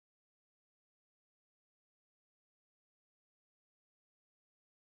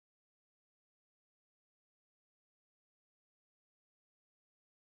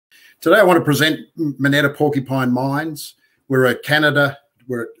Today I want to present Moneta Porcupine Mines. We're a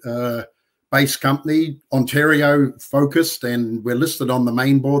Canada-based company, Ontario focused, and we're listed on the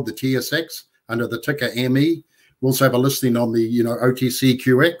main board, the TSX, under the ticker ME. We also have a listing on the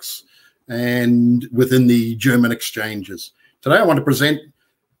OTCQX and within the German exchanges. Today I want to present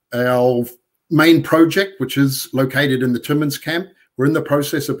our main project, which is located in the Timmins camp. We're in the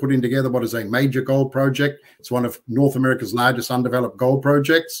process of putting together what is a major gold project. It's one of North America's largest undeveloped gold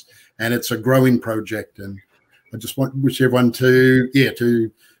projects, and it's a growing project. And I just wish everyone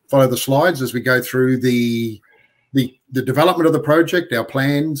to follow the slides as we go through the development of the project, our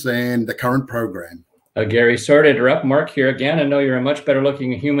plans, and the current program. Gary, sorry to interrupt. Mark here again. I know you're a much better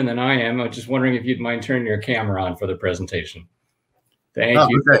looking human than I am. I was just wondering if you'd mind turning your camera on for the presentation. Thank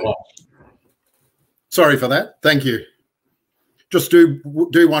you so much. Sorry for that. Thank you. Just do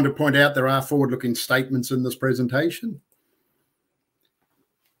want to point out there are forward-looking statements in this presentation.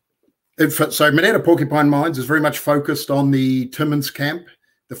 So Moneta Porcupine Mines is very much focused on the Timmins camp.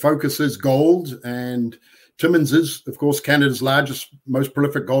 The focus is gold, and Timmins is, of course, Canada's largest, most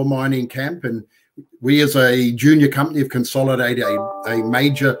prolific gold mining camp. And we as a junior company have consolidated a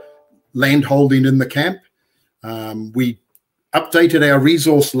major land holding in the camp. We updated our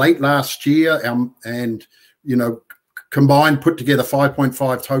resource late last year and, combined put together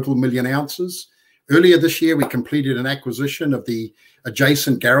 5.5 total million ounces. Earlier this year, we completed an acquisition of the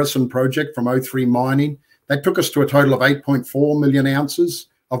adjacent Garrison project from O3 Mining. That took us to a total of 8.4 million ounces,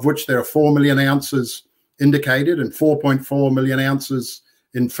 of which there are 4 million ounces indicated and 4.4 million ounces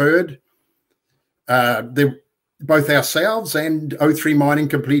inferred. Both ourselves and O3 Mining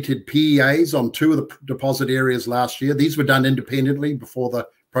completed PEAs on 2 of the deposit areas last year. These were done independently before the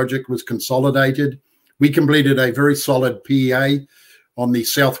project was consolidated. We completed a very solid PEA on the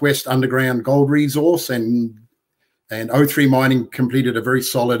Southwest underground gold resource, and O3 Mining completed a very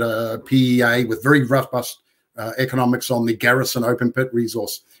solid PEA with very robust economics on the Garrison open pit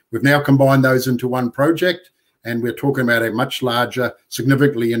resource. We've now combined those into one project, and we're talking about a much larger,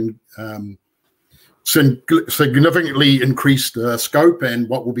 significantly increased scope and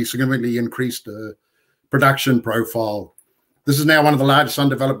what will be significantly increased production profile. This is now one of the largest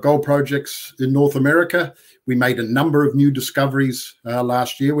undeveloped gold projects in North America. We made a number of new discoveries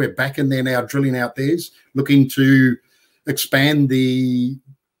last year. We're back in there now drilling out these, looking to expand the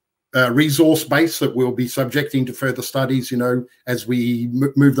resource base that we'll be subjecting to further studies, as we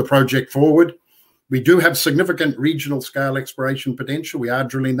move the project forward. We do have significant regional scale exploration potential. We are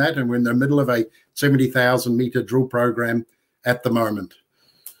drilling that, and we're in the middle of a 70,000 meter drill program at the moment.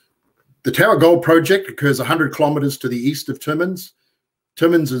 The Tower Gold project occurs 100 kilometers to the east of Timmins.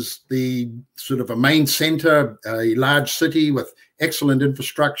 Timmins is the sort of a main center, a large city with excellent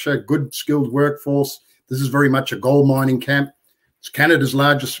infrastructure, good skilled workforce. This is very much a gold mining camp. It's Canada's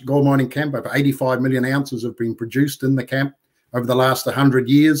largest gold mining camp. Over 85 million ounces have been produced in the camp over the last 100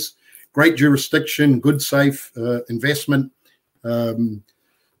 years. Great jurisdiction, good, safe investment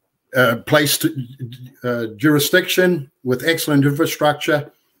jurisdiction with excellent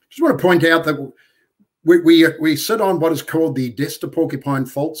infrastructure. Just want to point out that we sit on what is called the Destor-Porcupine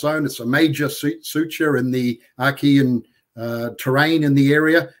Fault Zone. It's a major suture in the Archean terrain in the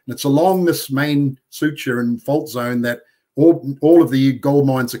area, and it's along this main suture and fault zone that all of the gold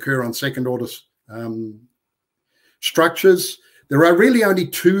mines occur on second-order structures. There are really only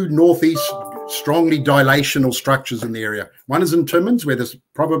 2 northeast strongly dilational structures in the area. One is in Timmins, where there's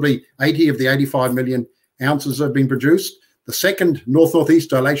probably 80 of the 85 million ounces have been produced. The second north-northeast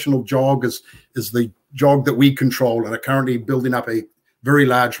dilational jog is the jog that we control and are currently building up a very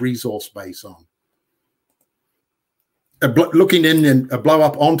large resource base on. Looking in and a blow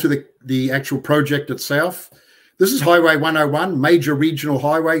up onto the actual project itself. This is Highway 101, major regional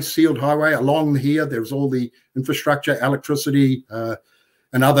highway, sealed highway. Along here, there's all the infrastructure, electricity,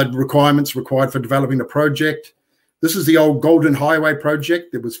 and other requirements required for developing the project. This is the old Golden Highway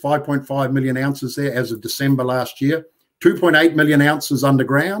project. There was 5.5 million ounces there as of December last year. 2.8 million ounces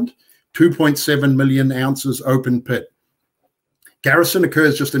underground, 2.7 million ounces open pit. Garrison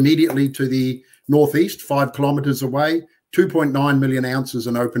occurs just immediately to the northeast, 5 kilometers away, 2.9 million ounces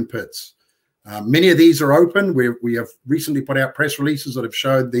in open pits. Many of these are open. We have recently put out press releases that have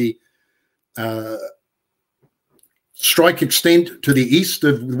showed the strike extent to the east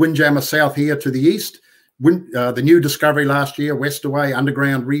of Windjammer South here to the east. The new discovery last year, Westaway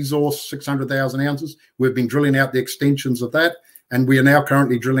underground resource, 600,000 ounces. We've been drilling out the extensions of that, and we are now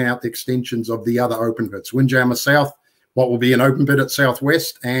currently drilling out the extensions of the other open pits. Windjammer South, what will be an open pit at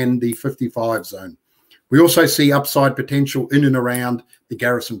Southwest, and the 55 zone. We also see upside potential in and around the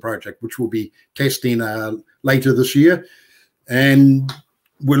Garrison project, which we'll be testing later this year. And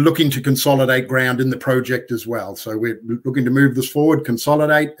we're looking to consolidate ground in the project as well. So we're looking to move this forward,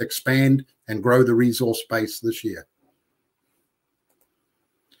 consolidate, expand, and grow the resource base this year.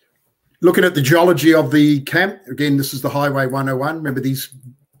 Looking at the geology of the camp, again, this is the Highway 101. Remember, these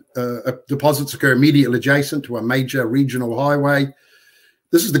deposits occur immediately adjacent to a major regional highway.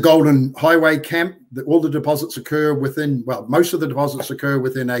 This is the Golden Highway camp. All the deposits occur within, well, most of the deposits occur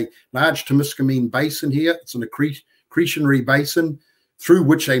within a large Temiskaming basin here. It's an accretionary basin through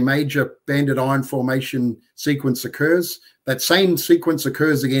which a major banded iron formation sequence occurs. That same sequence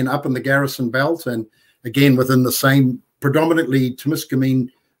occurs again up in the Garrison Belt, and again within the same predominantly Temiskaming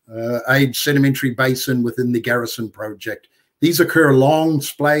age sedimentary basin within the Garrison project. These occur along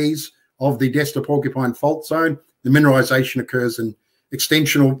splays of the Destor Porcupine fault zone. The mineralization occurs in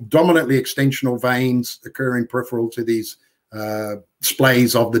dominantly extensional veins occurring peripheral to these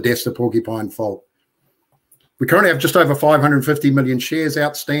splays of the Destor Porcupine fault. We currently have just over 550 million shares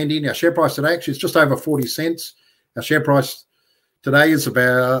outstanding. Our share price today actually is just over 40 cents. Our share price today is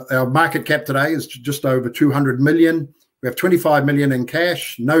about, our market cap today is just over 200 million. We have 25 million in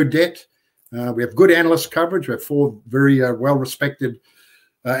cash, no debt. We have good analyst coverage. We have 4 very well-respected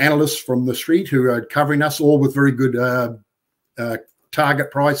analysts from the street who are covering us, all with very good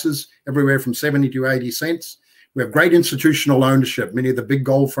target prices, everywhere from 70 to 80 cents. We have great institutional ownership. Many of the big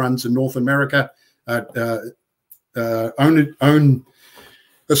gold funds in North America own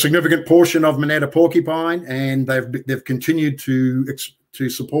a significant portion of Moneta Porcupine, and they've continued to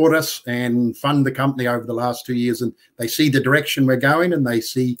support us and fund the company over the last 2 years, and they see the direction we're going and they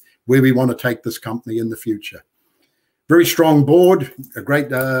see where we want to take this company in the future. Very strong board, a great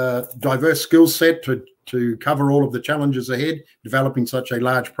diverse skill set to cover all of the challenges ahead, developing such a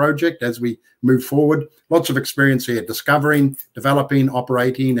large project as we move forward. Lots of experience here, discovering, developing,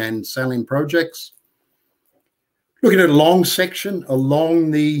 operating, and selling projects. Looking at a long section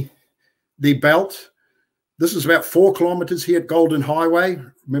along the belt. This is about 4 kilometers here at Golden Highway.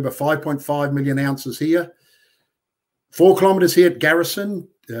 Remember, 5.5 million ounces here. 4 kilometers here at Garrison,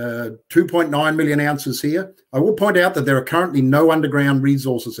 2.9 million ounces here. I will point out that there are currently no underground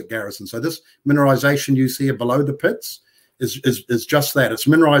resources at Garrison. So this mineralization you see below the pits is just that. It's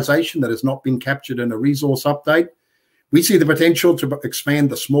mineralization that has not been captured in a resource update. We see the potential to expand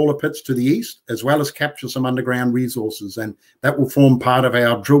the smaller pits to the east, as well as capture some underground resources, and that will form part of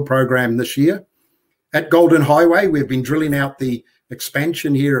our drill program this year. At Golden Highway, we've been drilling out the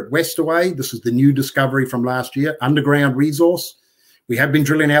expansion here at Westaway. This is the new discovery from last year, underground resource. We have been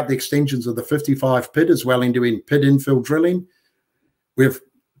drilling out the extensions of the 55 pit as well, into pit infill drilling. We're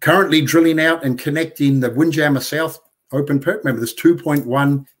currently drilling out and connecting the Windjammer South open pit. Remember, there's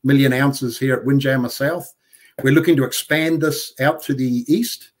 2.1 million ounces here at Windjammer South. We're looking to expand this out to the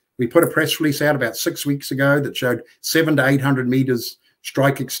east. We put a press release out about 6 weeks ago that showed 700 to 800 meters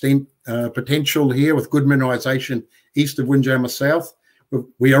strike extent potential here with good mineralization east of Windjammer South.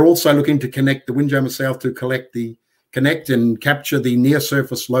 We are also looking to connect the Windjammer South to connect and capture the near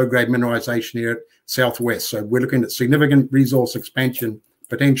surface low grade mineralization here at Southwest. So we're looking at significant resource expansion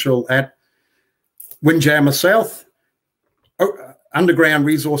potential at Windjammer South. Underground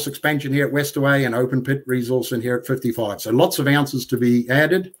resource expansion here at Westaway, and open pit resource in here at 55. So lots of ounces to be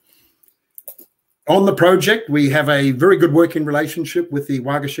added. On the project, we have a very good working relationship with the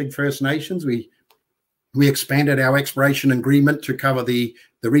Waagashig First Nations. We expanded our exploration agreement to cover the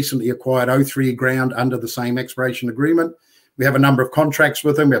recently acquired O3 ground under the same exploration agreement. We have a number of contracts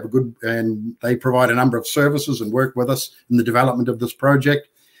with them. We have and they provide a number of services and work with us in the development of this project.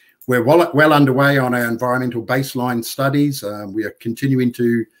 We're well underway on our environmental baseline studies. We are continuing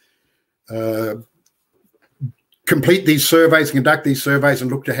to complete these surveys, conduct these surveys,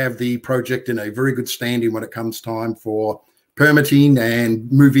 and look to have the project in a very good standing when it comes time for permitting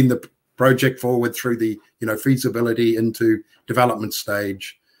and moving the project forward through the feasibility into development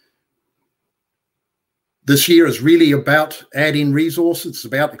stage. This year is really about adding resources. It's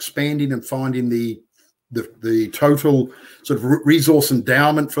about expanding and finding the total sort of resource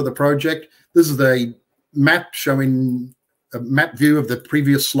endowment for the project. This is a map showing a map view of the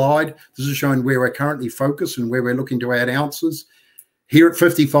previous slide. This is showing where we're currently focused and where we're looking to add ounces. Here at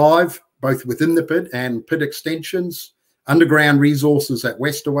 55, both within the pit and pit extensions, underground resources at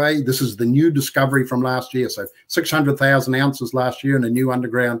Westaway. This is the new discovery from last year. So 600,000 ounces last year in a new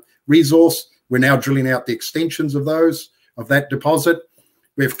underground resource. We're now drilling out the extensions of that deposit.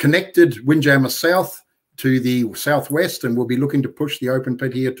 We've connected Windjammer South to the southwest, and we'll be looking to push the open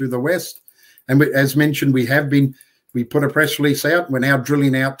pit here to the west. And as mentioned, we put a press release out. We're now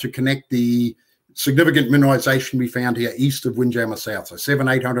drilling out to connect the significant mineralization we found here east of Windjammer South. So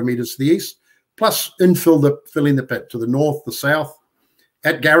 700 to 800 meters to the east, plus filling the pit to the north, the south,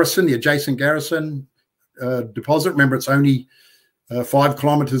 At Garrison, the adjacent Garrison deposit, remember it's only 5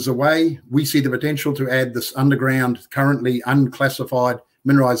 kilometers away, we see the potential to add this underground, currently unclassified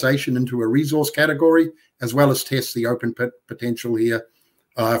mineralization into a resource category, as well as test the open pit potential here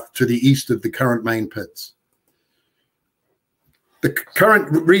to the east of the current main pits. The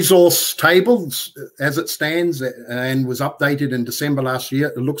current resource tables, as it stands and was updated in December last year,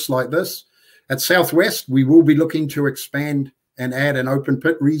 it looks like this. At Southwest, we will be looking to expand and add an open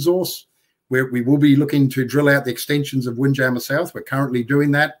pit resource, where we will be looking to drill out the extensions of Windjammer South. We're currently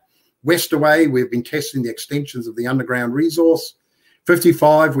doing that. West away, we've been testing the extensions of the underground resource.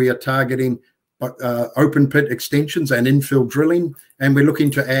 55, we are targeting open pit extensions and infill drilling, and we're looking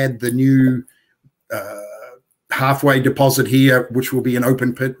to add the new halfway deposit here, which will be an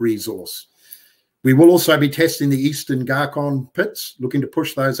open pit resource. We will also be testing the eastern Garcon pits, looking to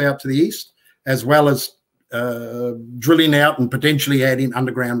push those out to the east, as well as drilling out and potentially adding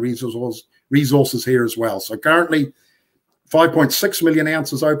underground resources here as well. So currently 5.6 million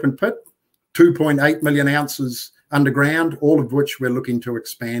ounces open pit, 2.8 million ounces underground, all of which we're looking to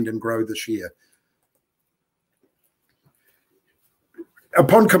expand and grow this year.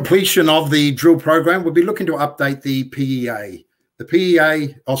 Upon completion of the drill program, we'll be looking to update the PEA. The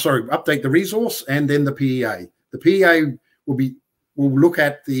PEA, update the resource and then the PEA. The PEA will look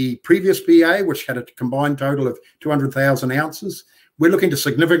at the previous PEA, which had a combined total of 200,000 ounces. We're looking to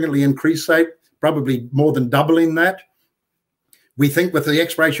significantly increase that, probably more than doubling that. We think with the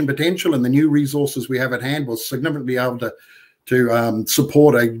exploration potential and the new resources we have at hand, we'll significantly be able to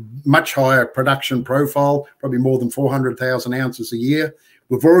support a much higher production profile, probably more than 400,000 ounces a year.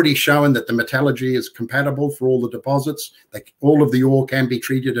 We've already shown that the metallurgy is compatible for all the deposits. Like all of the ore can be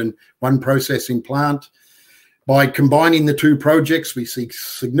treated in one processing plant. By combining the two projects, we see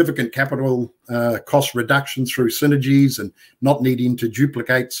significant capital cost reductions through synergies and not needing to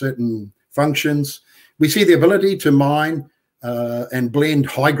duplicate certain functions. We see the ability to mine and blend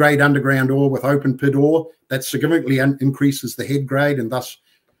high-grade underground ore with open pit ore. That significantly increases the head grade, and thus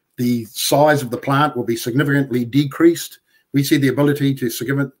the size of the plant will be significantly decreased. We see the ability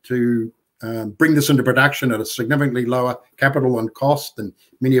to bring this into production at a significantly lower capital and cost than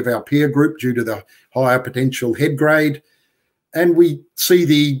many of our peer group due to the higher potential head grade. And we see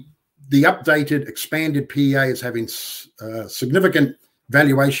the updated, expanded PEA as having significant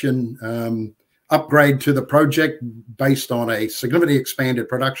valuation upgrade to the project based on a significantly expanded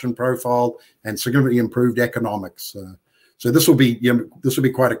production profile and significantly improved economics. So this will be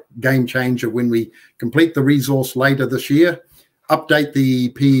quite a game changer when we complete the resource later this year, update the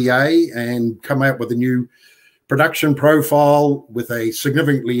PEA, and come out with a new production profile with a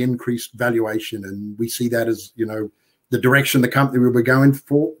significantly increased valuation. And we see that as, the direction the company will be going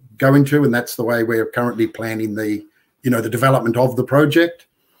to, and that's the way we're currently planning the development of the project.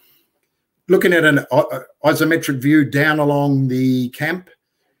 Looking at an isometric view down along the camp,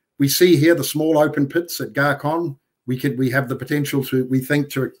 we see here the small open pits at Garcon. We have the potential to, we think,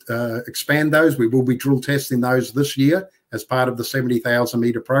 to expand those. We will be drill testing those this year as part of the 70,000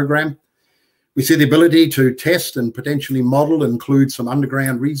 meter program. We see the ability to test and potentially model, include some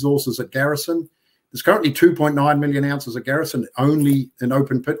underground resources at Garrison. There's currently 2.9 million ounces at Garrison, only in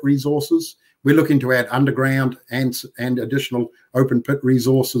open pit resources. We're looking to add underground and additional open pit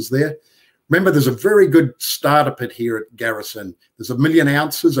resources there. Remember, there's a very good starter pit here at Garrison. There's 1 million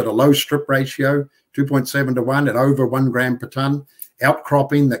ounces at a low strip ratio, 2.7 to 1 at over 1 gram per ton,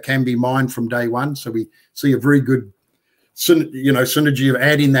 outcropping that can be mined from day one. So we see a very good synergy of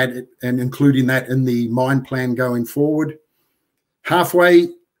adding that and including that in the mine plan going forward. Halfway,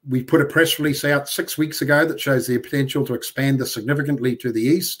 we put a press release out 6 weeks ago that shows the potential to expand this significantly to the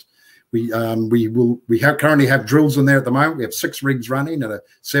east. We currently have drills in there at the moment. We have 6 rigs running and a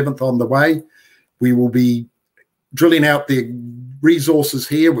 7th on the way. We will be drilling out the resources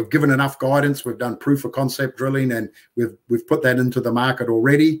here. We've given enough guidance. We've done proof of concept drilling, and we've put that into the market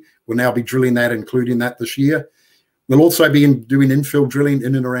already. We'll now be drilling that, including that this year. We'll also be doing infill drilling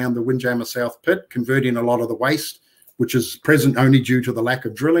in and around the Windjammer South pit, converting a lot of the waste, which is present only due to the lack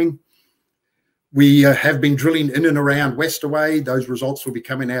of drilling. We have been drilling in and around Westaway. Those results will be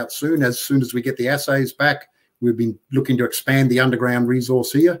coming out soon. As soon as we get the assays back, we've been looking to expand the underground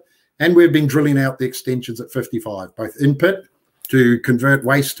resource here. And we've been drilling out the extensions at 55, both in pit to convert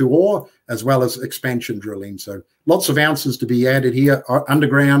waste to ore, as well as expansion drilling. So lots of ounces to be added here,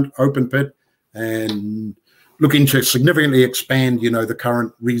 underground, open pit, and looking to significantly expand, the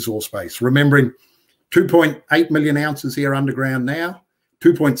current resource base. Remembering 2.8 million ounces here underground now,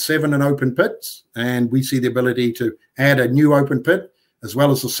 2.7 in open pits, and we see the ability to add a new open pit as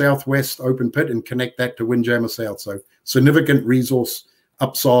well as the southwest open pit and connect that to Windjammer South. So significant resource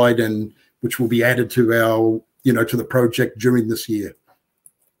upside, and which will be added to our, to the project during this year.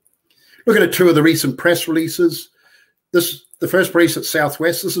 Looking at two of the recent press releases. The first release at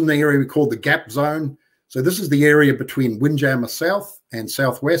Southwest, this is an area we call the Gap Zone. So this is the area between Windjammer South and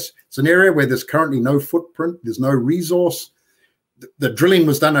Southwest. It's an area where there's currently no footprint, there's no resource. The drilling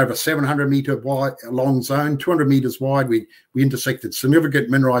was done over a 700-meter wide long zone, 200 meters wide. We intersected significant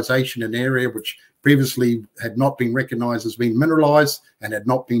mineralization in an area which previously had not been recognized as being mineralized and had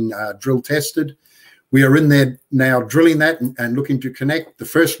not been drill tested. We are in there now drilling that and looking to connect. The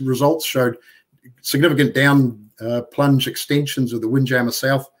first results showed significant down plunge extensions of the Windjammer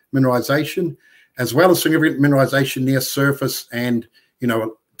South mineralization, as well as significant mineralization near surface and,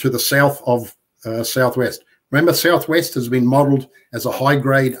 to the south of Southwest. Remember, Southwest has been modeled as a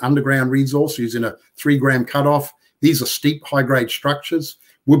high-grade underground resource using a 3-gram cutoff. These are steep, high-grade structures.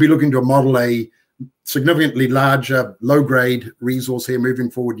 We'll be looking to model a significantly larger, low-grade resource here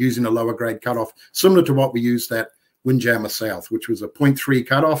moving forward using a lower-grade cutoff, similar to what we used at Windjammer South, which was a 0.3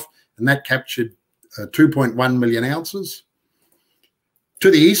 cutoff, and that captured 2.1 million ounces.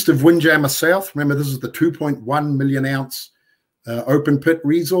 To the east of Windjammer South, remember, this is the 2.1 million ounce open pit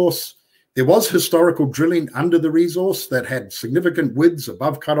resource. There was historical drilling under the resource that had significant widths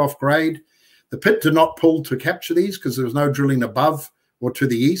above cutoff grade. The pit did not pull to capture these because there was no drilling above or to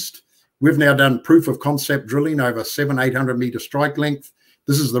the east. We've now done proof of concept drilling over 800 meter strike length.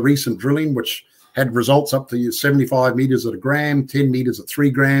 This is the recent drilling, which had results up to 75 meters at a gram, 10 meters at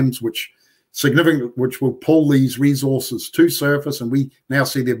 3 grams, which will pull these resources to surface. And we now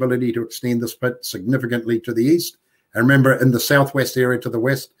see the ability to extend this pit significantly to the east. And remember, in the Southwest area to the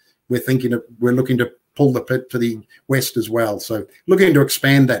west, we're looking to pull the pit to the west as well. So looking to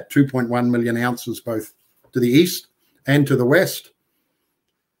expand that 2.1 million ounces both to the east and to the west.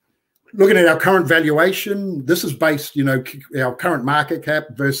 Looking at our current valuation, this is based, our current market cap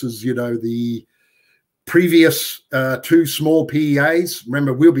versus, the previous 2 small PEAs.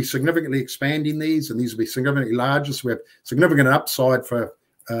 Remember, we'll be significantly expanding these, and these will be significantly larger. So we have significant upside for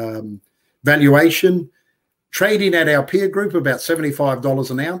valuation. Trading at our peer group about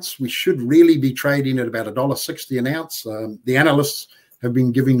 $75 an ounce. We should really be trading at about $1.60 an ounce. The analysts have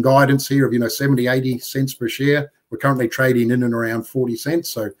been giving guidance here of 70, 80 cents per share. We're currently trading in and around 40 cents.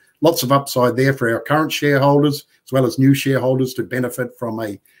 So lots of upside there for our current shareholders, as well as new shareholders to benefit from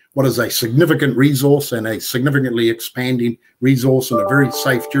what is a significant resource and a significantly expanding resource in a very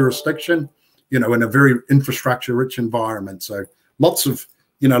safe jurisdiction, in a very infrastructure-rich environment. So lots of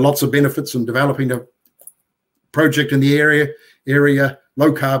benefits in developing a project in the area,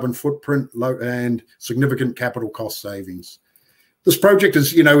 low carbon footprint, and significant capital cost savings. This project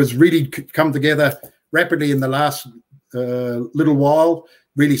has really come together rapidly in the last little while.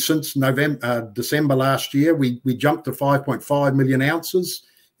 Really, since December last year, we jumped to 5.5 million ounces.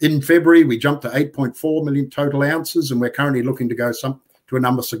 In February, we jumped to 8.4 million total ounces, and we're currently looking to go to a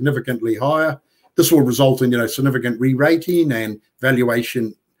number significantly higher. This will result in significant re-rating and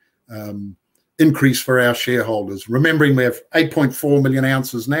valuation increase for our shareholders. Remembering we have 8.4 million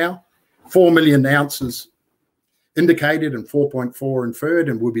ounces now, 4 million ounces indicated and 4.4 inferred,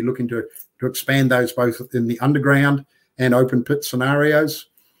 and we'll be looking to expand those both in the underground and open pit scenarios.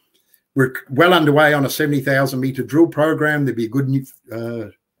 We're well underway on a 70,000 meter drill program. There'll be a good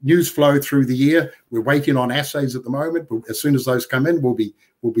news flow through the year. We're waiting on assays at the moment, but as soon as those come in, we'll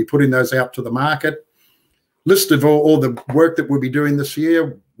be putting those out to the market. List of all the work that we'll be doing this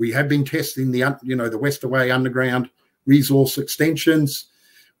year. We have been testing the Westaway underground resource extensions.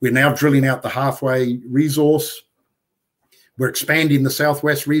 We're now drilling out the halfway resource. We're expanding the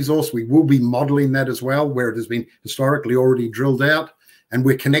Southwest resource. We will be modeling that as well, where it has been historically already drilled out, and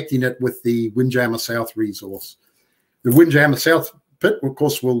we're connecting it with the Windjammer South resource. The Windjammer South pit, of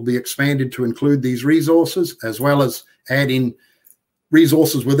course, will be expanded to include these resources, as well as adding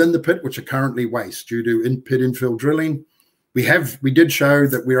resources within the pit, which are currently waste due to in-pit infill drilling. We did show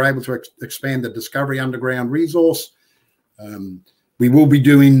that we were able to expand the Discovery underground resource. We will be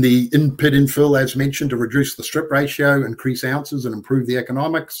doing the in-pit infill, as mentioned, to reduce the strip ratio, increase ounces, and improve the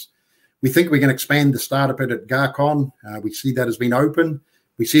economics. We think we can expand the starter pit at Garcon. We see that as being open.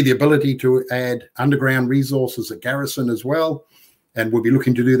 We see the ability to add underground resources at Garrison as well, and we'll be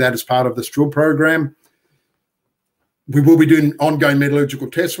looking to do that as part of this drill program. We will be doing ongoing metallurgical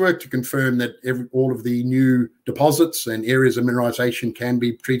test work to confirm that all of the new deposits and areas of mineralization can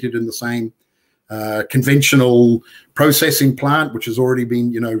be treated in the same conventional processing plant, which has already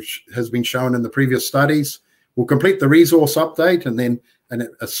been, has been shown in the previous studies. We'll complete the resource update, and then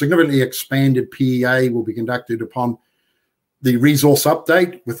a significantly expanded PEA will be conducted upon the resource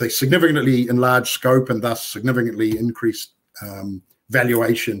update with a significantly enlarged scope and thus significantly increased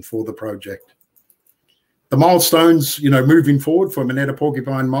valuation for the project. The milestones, moving forward for Moneta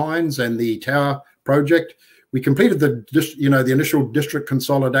Porcupine Mines and the Tower project, we completed the initial district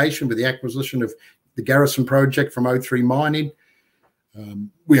consolidation with the acquisition of the Garrison project from O3 Mining.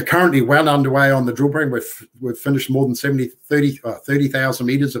 We are currently well underway on the drill program. We've finished more than 30,000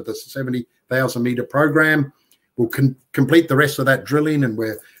 meters of the 70,000 meter program. We'll complete the rest of that drilling, and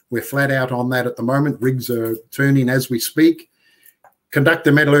we're flat out on that at the moment. Rigs are turning as we speak. Conduct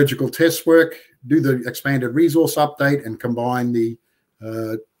the metallurgical test work, do the expanded resource update, and combine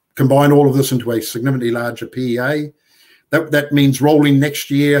all of this into a significantly larger PEA. That means rolling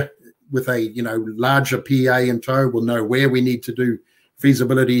next year with a larger PEA in tow. We'll know where we need to do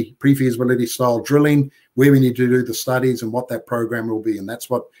feasibility, pre-feasibility style drilling, where we need to do the studies, and what that program will be. And that's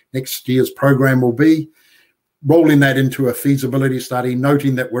what next year's program will be. Rolling that into a feasibility study,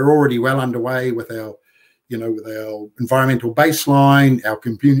 noting that we're already well underway with our environmental baseline, our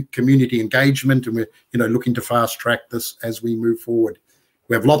community engagement, and we're looking to fast track this as we move forward.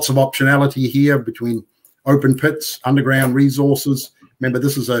 We have lots of optionality here between open pits, underground resources. Remember,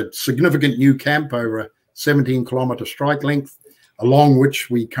 this is a significant new camp over a 17-kilometer strike length, along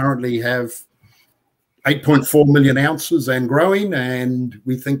which we currently have 8.4 million ounces and growing. And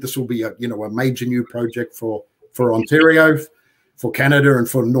we think this will be a major new project for Ontario, for Canada, and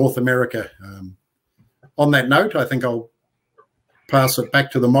for North America. On that note, I think I'll pass it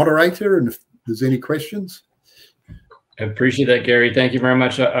back to the moderator, and if there's any questions. I appreciate that, Gary. Thank you very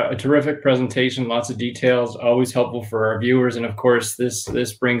much. A terrific presentation, lots of details, always helpful for our viewers. And of course,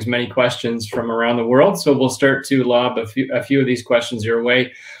 this brings many questions from around the world. So we'll start to lob a few of these questions your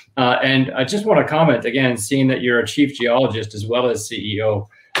way. And I just want to comment again, seeing that you're a chief geologist as well as CEO,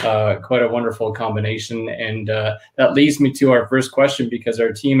 quite a wonderful combination. And that leads me to our first question, because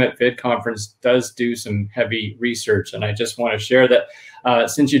our team at VID Conference does do some heavy research. And I just want to share that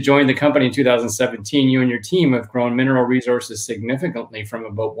since you joined the company in 2017, you and your team have grown mineral resources significantly from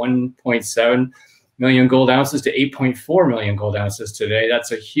about 1.7 million gold ounces to 8.4 million gold ounces today.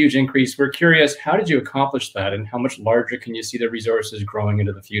 That's a huge increase. We're curious, how did you accomplish that, and how much larger can you see the resources growing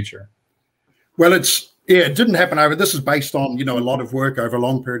into the future? Well, it didn't happen over. This is based on, a lot of work over a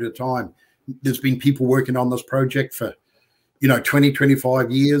long period of time. There's been people working on this project for, 20, 25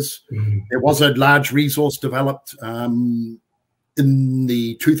 years. Mm-hmm. There was a large resource developed in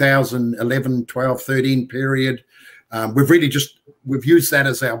the 2011, 12, 13 period. We've used that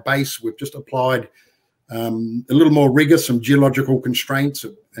as our base. We've just applied a little more rigor, some geological constraints,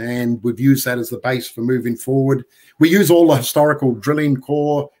 and we've used that as the base for moving forward. We use all the historical drilling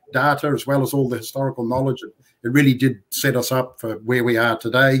core data as well as all the historical knowledge. It really did set us up for where we are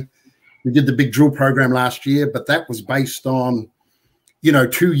today. We did the big drill program last year, but that was based on,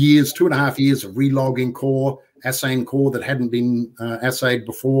 2.5 years of relogging core, assaying core that hadn't been assayed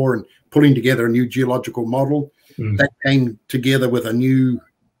before, and pulling together a new geological model. Mm. That came together with a new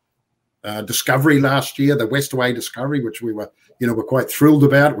discovery last year, the Westaway discovery, which we were quite thrilled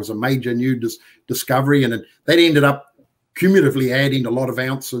about. It was a major new discovery, and that ended up cumulatively adding a lot of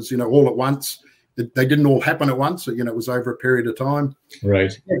ounces, all at once. They didn't all happen at once. So, it was over a period of time.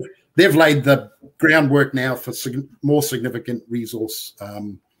 Right. They've laid the groundwork now for more significant resource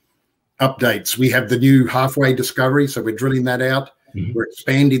updates. We have the new halfway discovery, so we're drilling that out. Mm-hmm. We're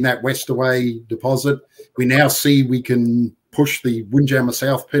expanding that Westaway deposit. We now see we can push the Windjammer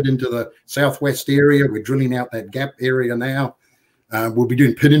South pit into the southwest area. We're drilling out that gap area now. We'll be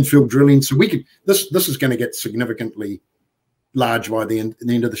doing pit infill drilling. So this is going to get significantly large by the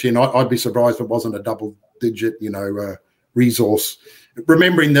end of this year. And I'd be surprised if it wasn't a double-digit, resource.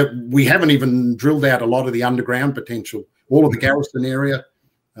 Remembering that we haven't even drilled out a lot of the underground potential, all of the Garrison area,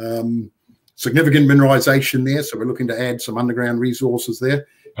 significant mineralization there. So we're looking to add some underground resources there. Okay.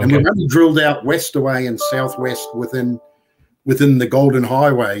 And we've only drilled out Westaway and southwest within the Golden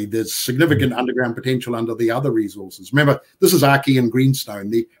Highway. There's significant underground potential under the other resources. Remember, this is Archie and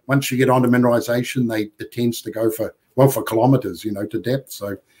Greenstone. Once you get onto mineralization, it tends to go for kilometers, to depth.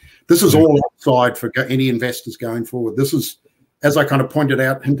 So this is all upside for any investors going forward. This is, as I kind of pointed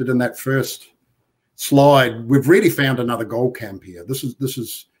out, hinted in that first slide, we've really found another gold camp here. This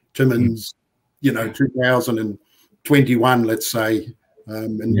is Timmins, 2021, let's say.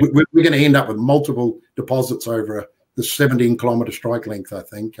 And yeah, we're going to end up with multiple deposits over the 17-kilometer strike length, I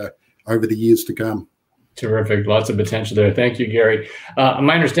think, over the years to come. Terrific. Lots of potential there. Thank you, Gary.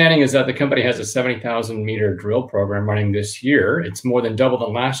 My understanding is that the company has a 70,000-meter drill program running this year. It's more than double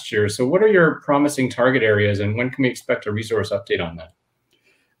than last year. So what are your promising target areas, and when can we expect a resource update on that?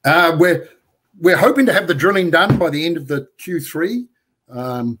 We're hoping to have the drilling done by the end of the Q3.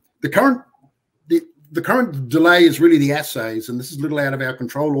 the current delay is really the assays, and this is a little out of our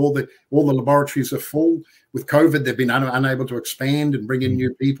control. All the laboratories are full with COVID. They've been unable to expand and bring in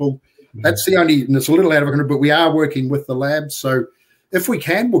new people. That's the only, and it's a little out of our control, but we are working with the labs. So if we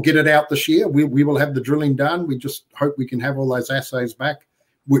can, we'll get it out this year. We will have the drilling done. We just hope we can have all those assays back.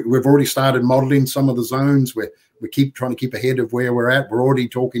 We've already started modeling some of the zones where we keep trying to keep ahead of where we're at. We're already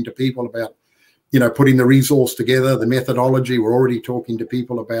talking to people about, putting the resource together, the methodology. We're already talking to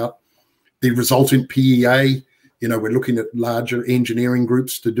people about the resultant PEA. We're looking at larger engineering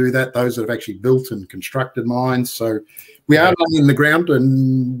groups to do that, those that have actually built and constructed mines. So we are laying the ground,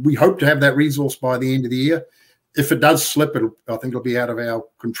 and we hope to have that resource by the end of the year. If it does slip, I think it'll be out of our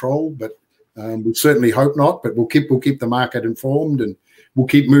control, but we certainly hope not. But we'll keep the market informed, and we'll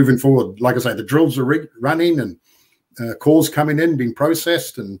keep moving forward. Like I say, the drills are running, and cores coming in, being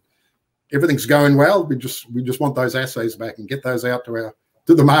processed, and everything's going well. We just want those assays back and get those out to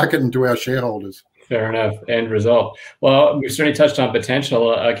the market and to our shareholders. Fair enough. End result. Well, we've certainly touched on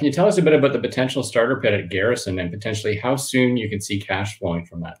potential. Can you tell us a bit about the potential starter pit at Garrison and potentially how soon you can see cash flowing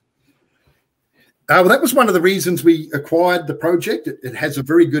from that? Well, that was one of the reasons we acquired the project. It has a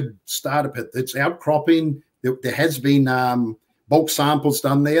very good starter pit. It's outcropping. There has been bulk samples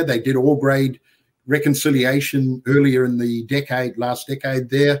done there. They did ore grade reconciliation earlier in the last decade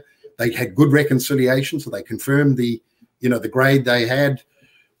there. They had good reconciliation, so they confirmed the grade they had.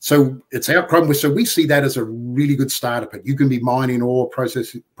 So it's outcropping. So we see that as a really good starter pit. You can be mining ore,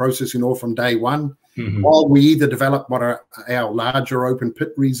 processing ore from day one, while we either develop what are our larger open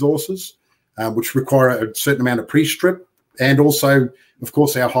pit resources, which require a certain amount of pre-strip, and also, of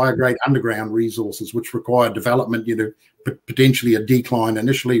course, our higher grade underground resources, which require development, potentially a decline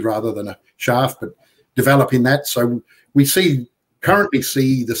initially rather than a shaft, but developing that. So we currently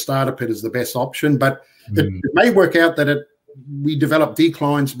see the starter pit as the best option, but it may work out that we develop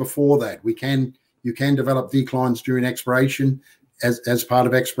declines before that. You can develop declines during exploration as part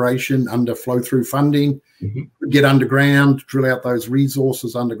of exploration under flow through funding, get underground, drill out those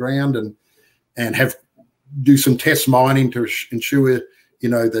resources underground, and do some test mining to ensure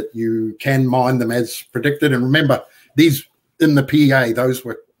that you can mine them as predicted. And remember, these in the PEA, those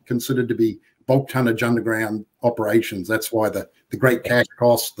were considered to be bulk tonnage underground operations. That's why the great cash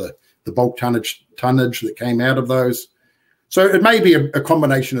cost, the bulk tonnage that came out of those. So it may be a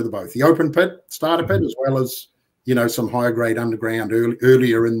combination of the both, the open pit, starter pit, as well as some higher grade underground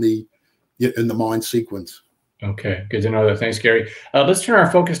earlier in the mine sequence. Okay, good to know that. Thanks, Gary. Let's turn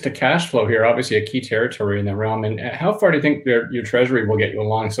our focus to cash flow here. Obviously, a key territory in the realm. And how far do you think your treasury will get you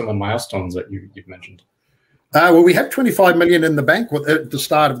along some of the milestones that you've mentioned? Well, we have 25 million in the bank at the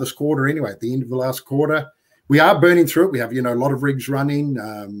start of this quarter. Anyway, at the end of the last quarter, we are burning through it. We have a lot of rigs running,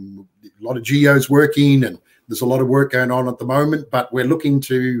 a lot of geos working, and there's a lot of work going on at the moment. But we're looking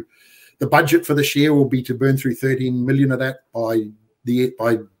to the budget for this year will be to burn through 13 million of that by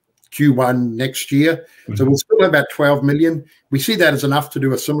Q1 next year. So we'll still have about 12 million. We see that as enough to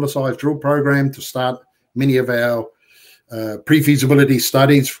do a similar size drill program to start many of our pre-feasibility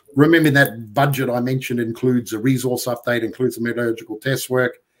studies. Remember that budget I mentioned includes a resource update, includes the metallurgical test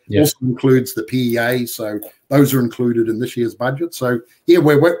work, also includes the PEA. So those are included in this year's budget. So yeah,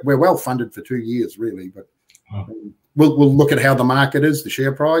 we're well funded for 2 years really, but we'll look at how the market is, the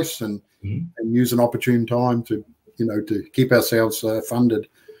share price, and use an opportune time to keep ourselves funded.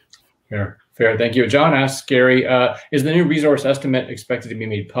 Fair. Thank you. John asks, Gary, is the new resource estimate expected to be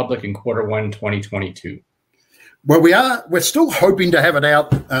made public in Q1 2022? Well, we're still hoping to have it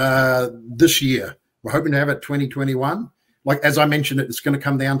out this year. We're hoping to have it 2021. Like, as I mentioned, it's going to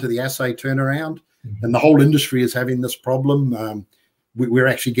come down to the assay turnaround, and the whole industry is having this problem. We're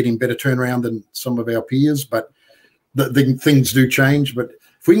actually getting better turnaround than some of our peers, but the things do change. But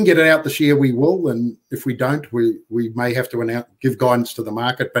if we can get it out this year, we will. And if we don't, we may have to give guidance to the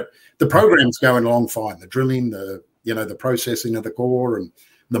market. But the program's going along fine. The drilling, the processing of the core, and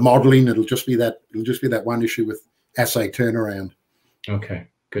the modeling. It'll just be that one issue with assay turnaround. Okay,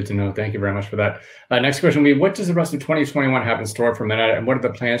 good to know. Thank you very much for that. Next question will be, what does the rest of 2021 have in store for Moneta, and what are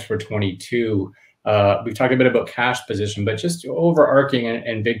the plans for 22? We've talked a bit about cash position, but just overarching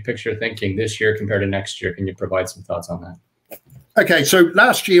and big picture thinking this year compared to next year, can you provide some thoughts on that? Okay, so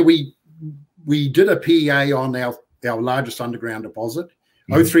last year we did a PEA on our largest underground deposit.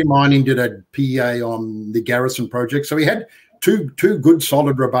 O3 Mining did a PEA on the Garrison project. So we had two good,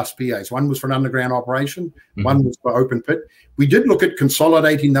 solid, robust PEAs. One was for an underground operation. One was for open pit. We did look at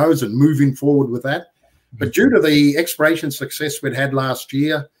consolidating those and moving forward with that. But due to the exploration success we'd had last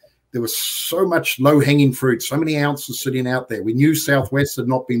year, there was so much low-hanging fruit, so many ounces sitting out there. We knew Southwest had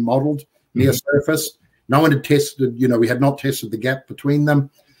not been modeled near surface. No one had tested, we had not tested the gap between them.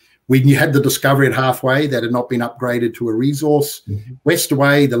 We had the discovery at halfway that had not been upgraded to a resource. West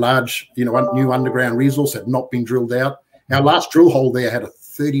away, the large, new underground resource had not been drilled out. Our last drill hole there had a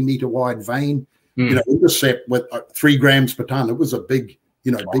 30-meter wide vein, intercept with 3 grams per ton. It was a big,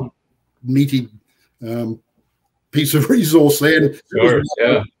 big meaty piece of resource there. Sure,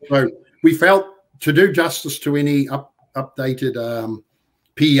 yeah. So we felt to do justice to any updated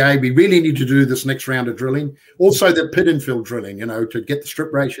PEA, we really need to do this next round of drilling. Also the pit infill drilling, to get the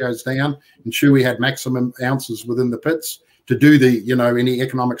strip ratios down, ensure we had maximum ounces within the pits to do the, any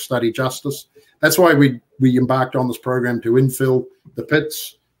economic study justice. That's why we embarked on this program to infill the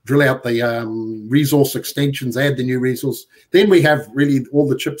pits, drill out the resource extensions, add the new resource. Then we have really all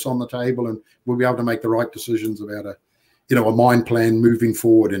the chips on the table, and we'll be able to make the right decisions about a mine plan moving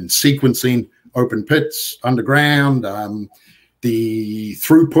forward and sequencing open pits, underground, the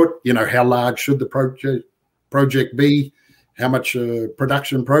throughput, how large should the project be, how much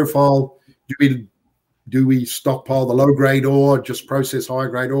production profile, do we stockpile the low grade ore, just process high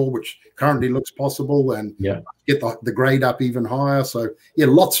grade ore, which currently looks possible, and get the grade up even higher. So yeah,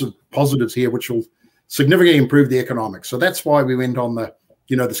 lots of positives here, which will significantly improve the economics. So that's why we went on the,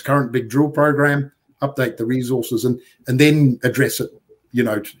 this current big drill program, update the resources, and then address it,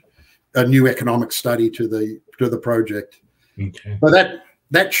 a new economic study to the project. Okay. But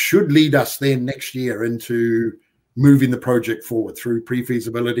that should lead us then next year into moving the project forward through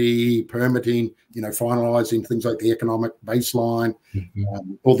pre-feasibility, permitting, finalizing things like the economic baseline,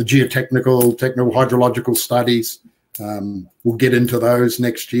 all the geotechnical, technical hydrological studies. We'll get into those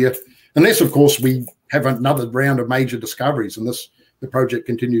next year, unless of course we have another round of major discoveries and the project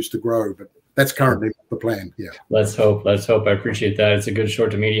continues to grow. But that's currently the plan. Yeah. Let's hope. Let's hope. I appreciate that. It's a good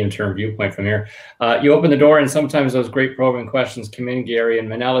short to medium term viewpoint from here. You open the door, and sometimes those great probing questions come in, Gary. And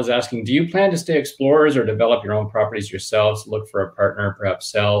Manel is asking, do you plan to stay explorers or develop your own properties yourselves, look for a partner, perhaps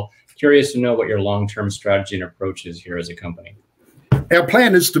sell? Curious to know what your long-term strategy and approach is here as a company. Our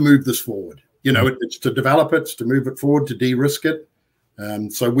plan is to move this forward. It's to develop it, it's to move it forward, to de-risk it.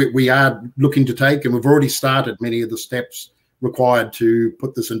 So we are looking to take, and we've already started many of the steps required to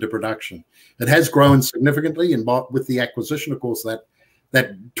put this into production. It has grown significantly, and with the acquisition, of course,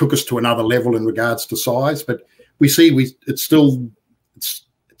 that took us to another level in regards to size. But we see it's still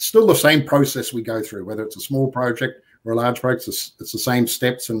the same process we go through, whether it's a small project or a large project. It's the same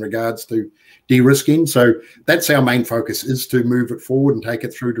steps in regards to de-risking. So that's our main focus, is to move it forward and take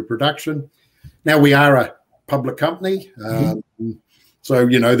it through to production. Now we are a public company. So,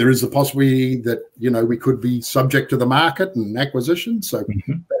 there is the possibility that, we could be subject to the market and acquisition. So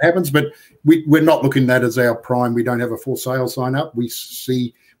that happens, but we're not looking at that as our prime. We don't have a for sale sign up. We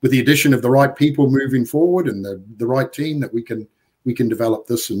see, with the addition of the right people moving forward and the right team, that we can develop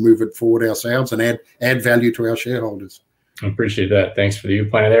this and move it forward ourselves and add value to our shareholders. I appreciate that. Thanks for the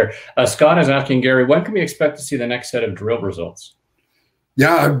viewpoint there. Scott is asking, Gary, when can we expect to see the next set of drill results?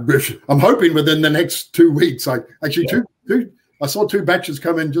 Yeah, I'm hoping within the next 2 weeks. I saw 2 batches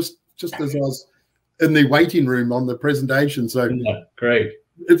come in just as I was in the waiting room on the presentation. So great.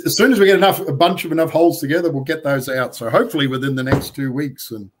 As soon as we get a bunch of enough holes together, we'll get those out. So hopefully within the next 2 weeks.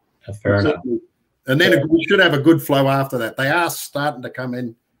 And fair enough. And then we should have a good flow after that. They are starting to come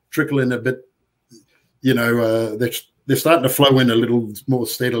in, trickle in a bit. They're starting to flow in a little more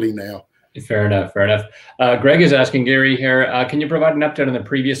steadily now. Fair enough. Fair enough. Greg is asking, Gary here, can you provide an update on the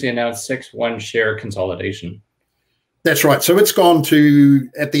previously announced 6-1 share consolidation? That's right. So it's gone to,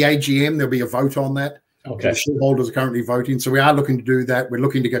 at the AGM, there'll be a vote on that. Okay. The shareholders are currently voting. So we are looking to do that. We're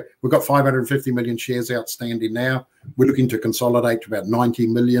looking to go, we've got 550 million shares outstanding now. We're looking to consolidate to about 90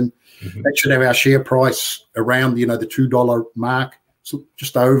 million. That should have our share price around, the $2 mark, so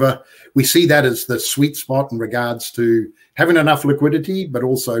just over. We see that as the sweet spot in regards to having enough liquidity, but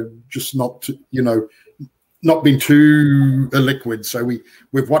also just not being too illiquid. So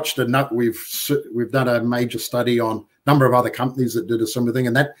we've watched we've done a major study on a number of other companies that did a similar thing,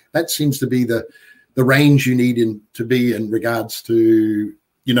 and that seems to be the range you need to be in regards to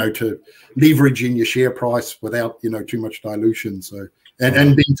to leveraging your share price without too much dilution. So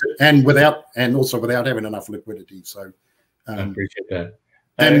and also without having enough liquidity. So I appreciate that.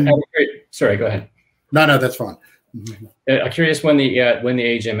 Sorry, go ahead. No, that's fine. I'm curious when the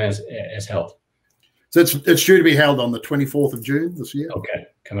AGM is held. So it's due to be held on the 24th of June this year. Okay,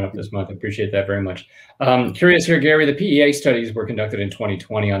 coming up this month. I appreciate that very much. Curious here, Gary, the PEA studies were conducted in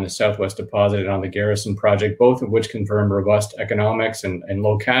 2020 on the Southwest deposit and on the Garrison project, both of which confirmed robust economics and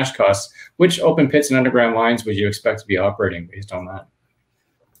low cash costs. Which open pits and underground mines would you expect to be operating based on that?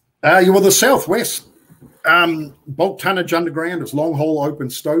 Well, the Southwest bulk tonnage underground, as long hole open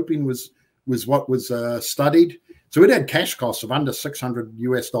stoping was what was studied. So it had cash costs of under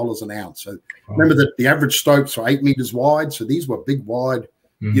 $600 an ounce. So remember that the average stopes were 8 meters wide. So these were big, wide,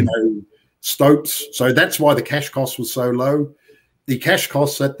 you know, stopes. So that's why the cash cost was so low. The cash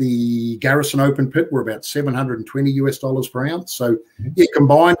costs at the Garrison open pit were about $720 per ounce. So yeah,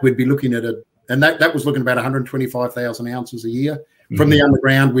 combined, we'd be looking at it, and that was looking about 125,000 ounces a year. From the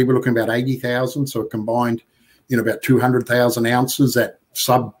underground, we were looking about 80,000. So it combined, you know, about 200,000 ounces at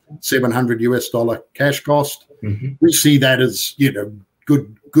sub $700 cash cost. We see that as, you know,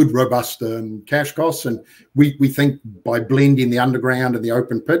 good, robust cash costs. And we think by blending the underground and the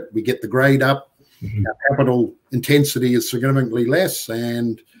open pit, we get the grade up. Our capital intensity is significantly less,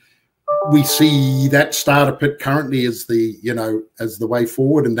 and we see that starter pit currently as the, you know, as the way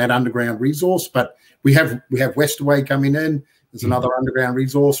forward and that underground resource. But we have Westaway coming in. There's another underground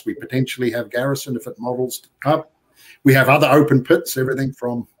resource. We potentially have Garrison if it models up. We have other open pits, everything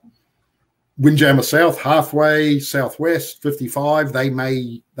from Windjammer South, Halfway, Southwest, 55. They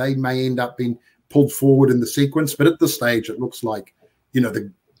may end up being pulled forward in the sequence, but at this stage, it looks like, you know,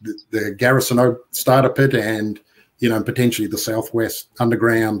 the Garrison starter pit and, you know, potentially the Southwest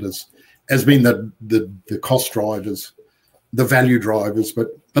underground has been the cost drivers, the value drivers, but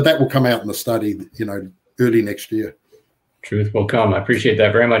that will come out in the study, you know, early next year. Truth will come. I appreciate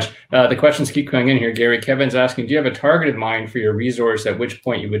that very much. The questions keep coming in here, Gary. Kevin's asking, do you have a target in mind for your resource, at which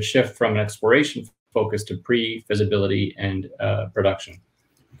point you would shift from an exploration focus to pre-feasibility and production?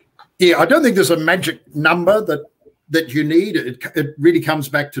 Yeah, I don't think there's a magic number that you need. It really comes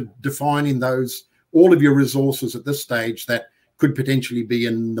back to defining all of your resources at this stage that could potentially be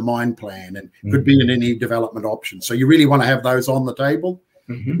in the mine plan and could be in any development option. So you really want to have those on the table.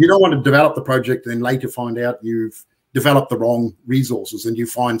 You don't want to develop the project and then later find out you've developed the wrong resources and you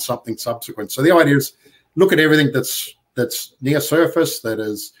find something subsequent. So the idea is look at everything that's near surface,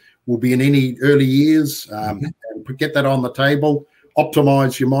 will be in any early years, and get that on the table,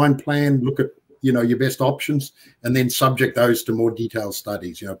 optimize your mine plan, look at, you know, your best options, and then subject those to more detailed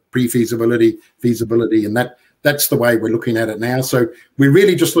studies, you know, pre-feasibility, feasibility, and that's the way we're looking at it now. So we're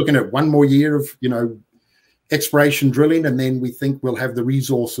really just looking at one more year of, you know, exploration drilling, and then we think we'll have the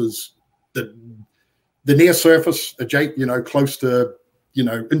resources, the near surface, you know, close to, you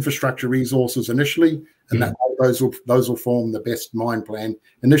know, infrastructure resources initially, and those will form the best mine plan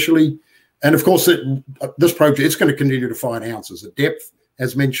initially. And of course, this project, it's going to continue to find ounces at depth.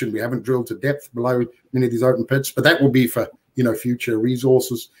 As mentioned, we haven't drilled to depth below many of these open pits, but that will be for, you know, future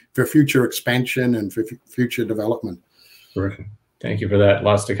resources, for future expansion and for future development. Terrific. Thank you for that.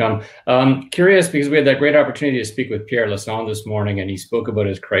 Lots to come. Curious, because we had that great opportunity to speak with Pierre Lassonde this morning, and he spoke about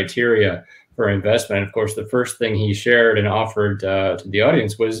his criteria for investment. Of course, the first thing he shared and offered to the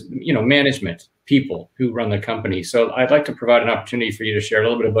audience was, you know, management, people who run the company. So I'd like to provide an opportunity for you to share a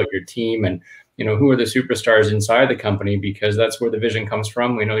little bit about your team and, you know, who are the superstars inside the company, because that's where the vision comes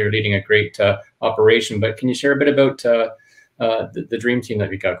from. We know you're leading a great operation, but can you share a bit about the dream team that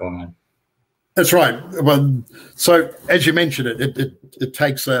we got going on? That's right. Well, so as you mentioned, it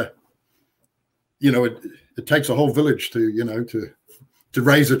takes a, you know, it takes a whole village to, you know, to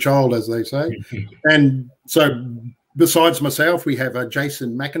raise a child, as they say. And so besides myself, we have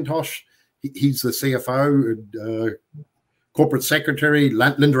Jason McIntosh. He's the CFO, corporate secretary.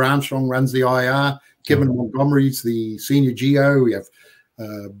 Linda Armstrong runs the IR. Kevin Montgomery's the senior geo. We have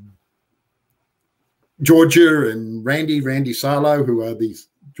Georgia and Randy Salo, who are the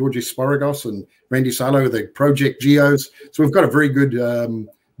Georgie Sporagos and Randy Salo, the project geos. So we've got a very good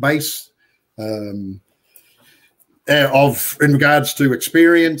base in regards to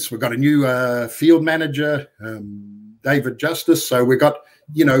experience. We've got a new field manager, David Justice. So we've got,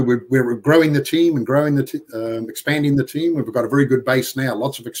 you know, we're growing the team and expanding the team. We've got a very good base now,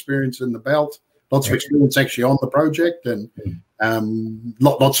 lots of experience in the belt, lots of experience actually on the project, and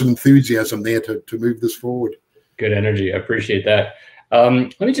lots of enthusiasm there to move this forward. Good energy. I appreciate that.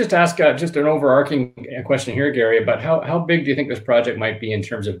 Let me just ask just an overarching question here, Gary, about how big do you think this project might be in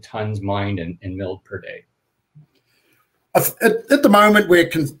terms of tons mined and milled per day? At the moment,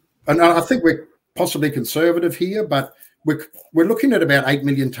 and I think we're possibly conservative here, but we're looking at about 8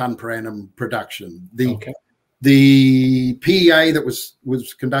 million ton per annum production. The PEA that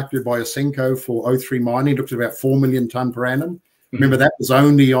was conducted by Ausenco for 03 mining looked at about 4 million ton per annum. Remember, that was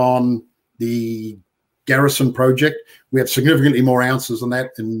only on the Garrison project. We have significantly more ounces than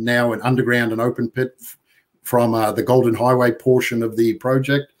that, and now an underground and open pit from the Golden Highway portion of the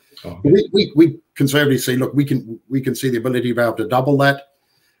project. We conservatively see, look, we can see the ability to be able to double that,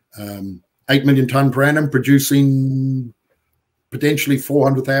 8 million ton per annum, producing potentially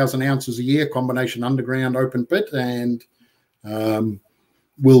 400,000 ounces a year, combination underground, open pit, and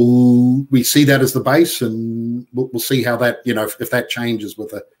we see that as the base, and we'll see how that, if that changes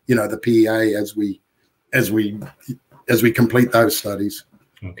with the, the PEA as we complete those studies.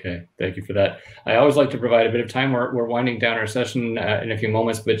 Okay, thank you for that. I always like to provide a bit of time. We're winding down our session in a few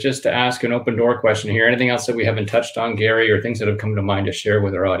moments, but just to ask an open door question here, anything else that we haven't touched on, Gary, or things that have come to mind to share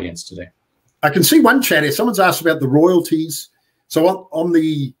with our audience today? I can see one chat here. Someone's asked about the royalties. So on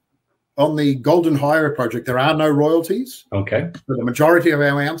the Golden Hire project, there are no royalties. Okay. For the majority of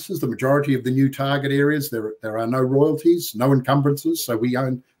our ounces, the majority of the new target areas, there are no royalties, no encumbrances. So we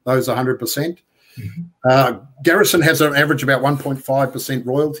own those 100%. Garrison has an average about 1.5%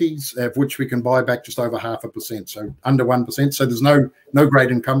 royalties, of which we can buy back just over 0.5%, so under 1%. So there's no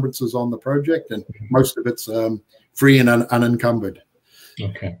great encumbrances on the project, and most of it's free and unencumbered.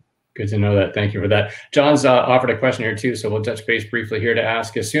 Okay, good to know that. Thank you for that. John's offered a question here too, so we'll touch base briefly here to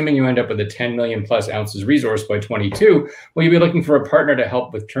ask, assuming you end up with a 10 million plus ounces resource by 22, will you be looking for a partner to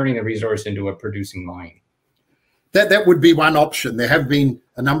help with turning the resource into a producing mine? That would be one option. There have been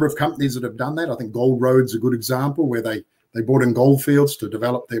a number of companies that have done that. I think Gold Road's a good example, where they bought in gold fields to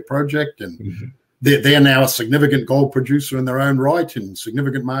develop their project, and they're now a significant gold producer in their own right and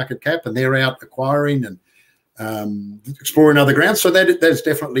significant market cap, and they're out acquiring and exploring other grounds. So there's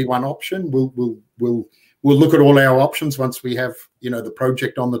definitely one option. We'll look at all our options once we have the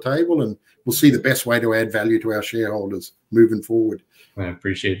project on the table, and we'll see the best way to add value to our shareholders moving forward. I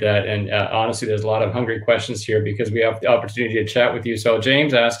appreciate that. And honestly, there's a lot of hungry questions here because we have the opportunity to chat with you. So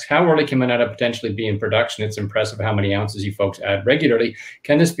James asks, how early can Moneta potentially be in production? It's impressive how many ounces you folks add regularly.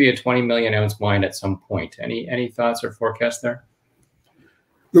 Can this be a 20 million ounce mine at some point? Any thoughts or forecasts there?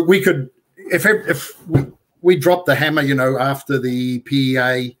 Look, we could, if we dropped the hammer, after the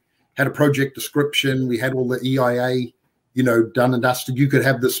PEA had a project description, we had all the EIA, done and dusted, you could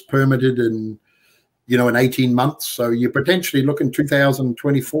have this permitted in 18 months. So you're potentially looking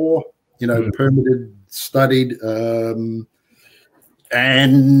 2024, permitted, studied,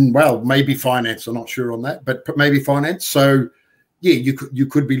 and well, maybe finance. I'm not sure on that, but maybe finance. So yeah, you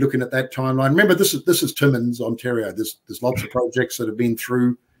could be looking at that timeline. Remember, this is Timmins, Ontario. There's lots of projects that have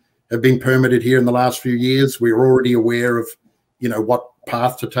been permitted here in the last few years. We're already aware of, what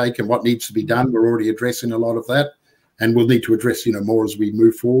path to take and what needs to be done. We're already addressing a lot of that, and we'll need to address, more as we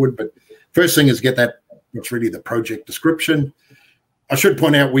move forward. But first thing is get that, what's really the project description. I should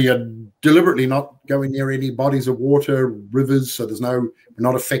point out we are deliberately not going near any bodies of water, rivers, so we're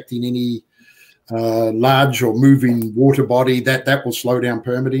not affecting any large or moving water body. That will slow down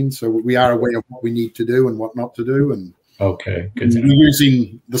permitting. So we are aware of what we need to do and what not to do. And okay, good to know. We're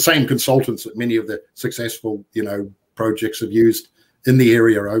using the same consultants that many of the successful, projects have used in the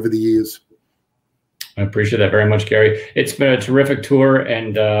area over the years. I appreciate that very much, Gary. It's been a terrific tour,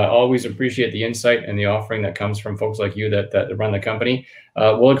 and always appreciate the insight and the offering that comes from folks like you that run the company.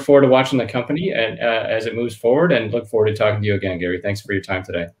 We'll look forward to watching the company and as it moves forward, and look forward to talking to you again, Gary. Thanks for your time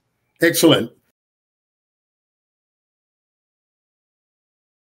today. Excellent.